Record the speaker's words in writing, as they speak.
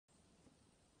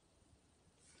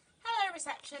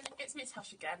reception, it's Miss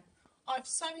Huish again. I've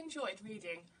so enjoyed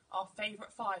reading our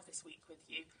favourite 5 this week with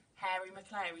you, Hairy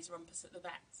Maclary's Rumpus at the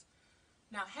Vets.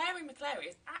 Now, Hairy Maclary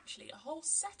is actually a whole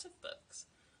set of books,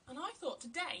 and I thought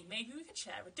today maybe we could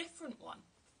share a different one.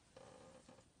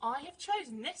 I have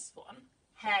chosen this one,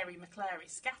 Hairy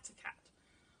Maclary's Scattercat,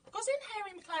 because in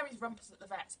Hairy Maclary's Rumpus at the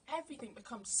Vets, everything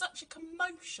becomes such a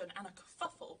commotion and a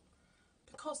kerfuffle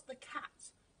because the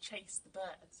cats chase the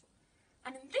birds.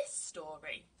 And in this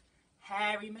story,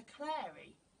 Hairy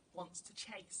Maclary wants to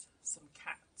chase some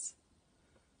cats.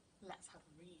 Let's have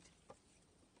a read.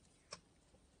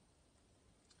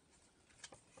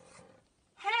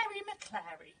 Hairy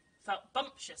Maclary felt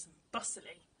bumptious and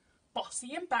bustly,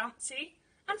 bossy and bouncy,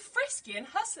 and frisky and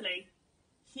hustly.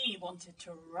 He wanted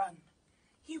to run.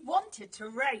 He wanted to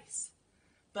race.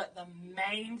 But the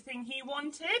main thing he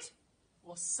wanted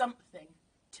was something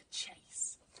to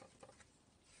chase.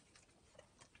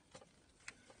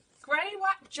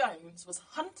 Grey-Whack Jones was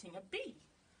hunting a bee,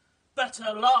 but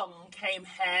along came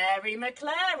Hairy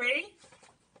Maclary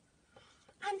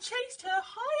and chased her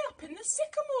high up in the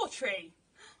sycamore tree.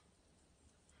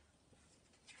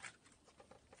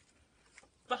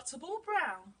 Butterball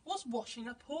Brown was washing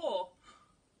a paw,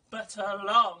 but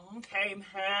along came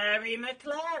Hairy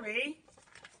Maclary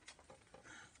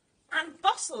and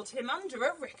bustled him under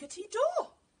a rickety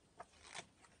door.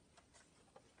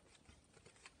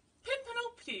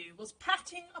 Pimpernel Pew was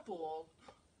patting a ball,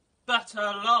 but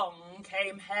along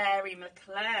came Hairy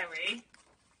Maclary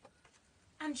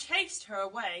and chased her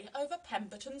away over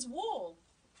Pemberton's wall.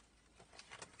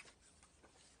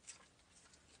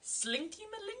 Slinky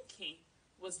Malinky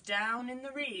was down in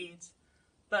the reeds,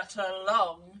 but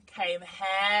along came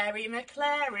Hairy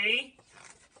Maclary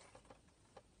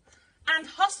and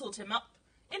hustled him up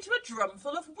into a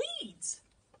drumful of weeds.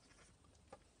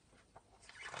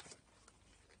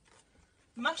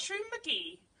 Mushroom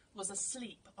McGee was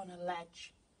asleep on a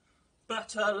ledge,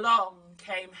 but along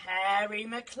came Hairy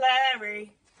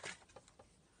Maclary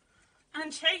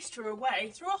and chased her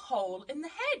away through a hole in the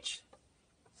hedge.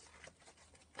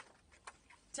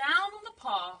 Down on the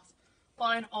path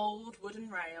by an old wooden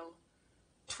rail,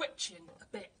 twitching a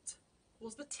bit,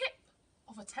 was the tip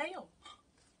of a tail.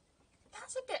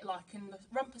 That's a bit like in the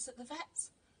Rumpus at the Vets,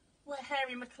 where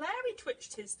Hairy Maclary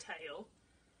twitched his tail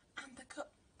and the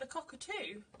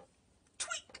cockatoo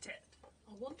tweaked it.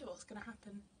 I wonder what's going to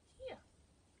happen here.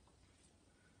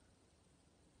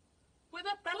 With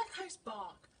a bellicose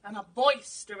bark and a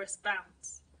boisterous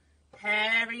bounce,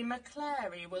 Hairy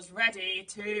Maclary was ready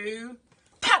to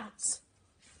pounce.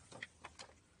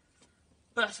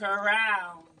 But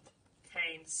around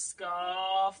came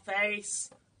Scarface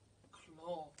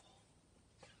Claw,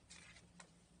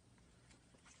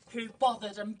 who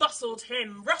bothered and bustled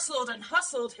him, rustled and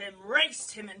hustled him,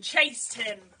 raced him and chased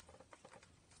him,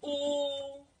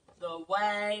 all the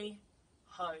way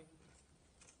home.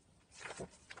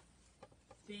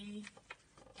 The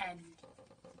end.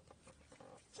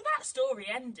 So that story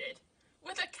ended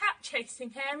with a cat chasing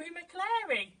Hairy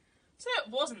Maclary. So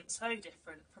it wasn't so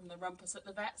different from the Rumpus at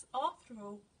the Vets after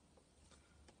all.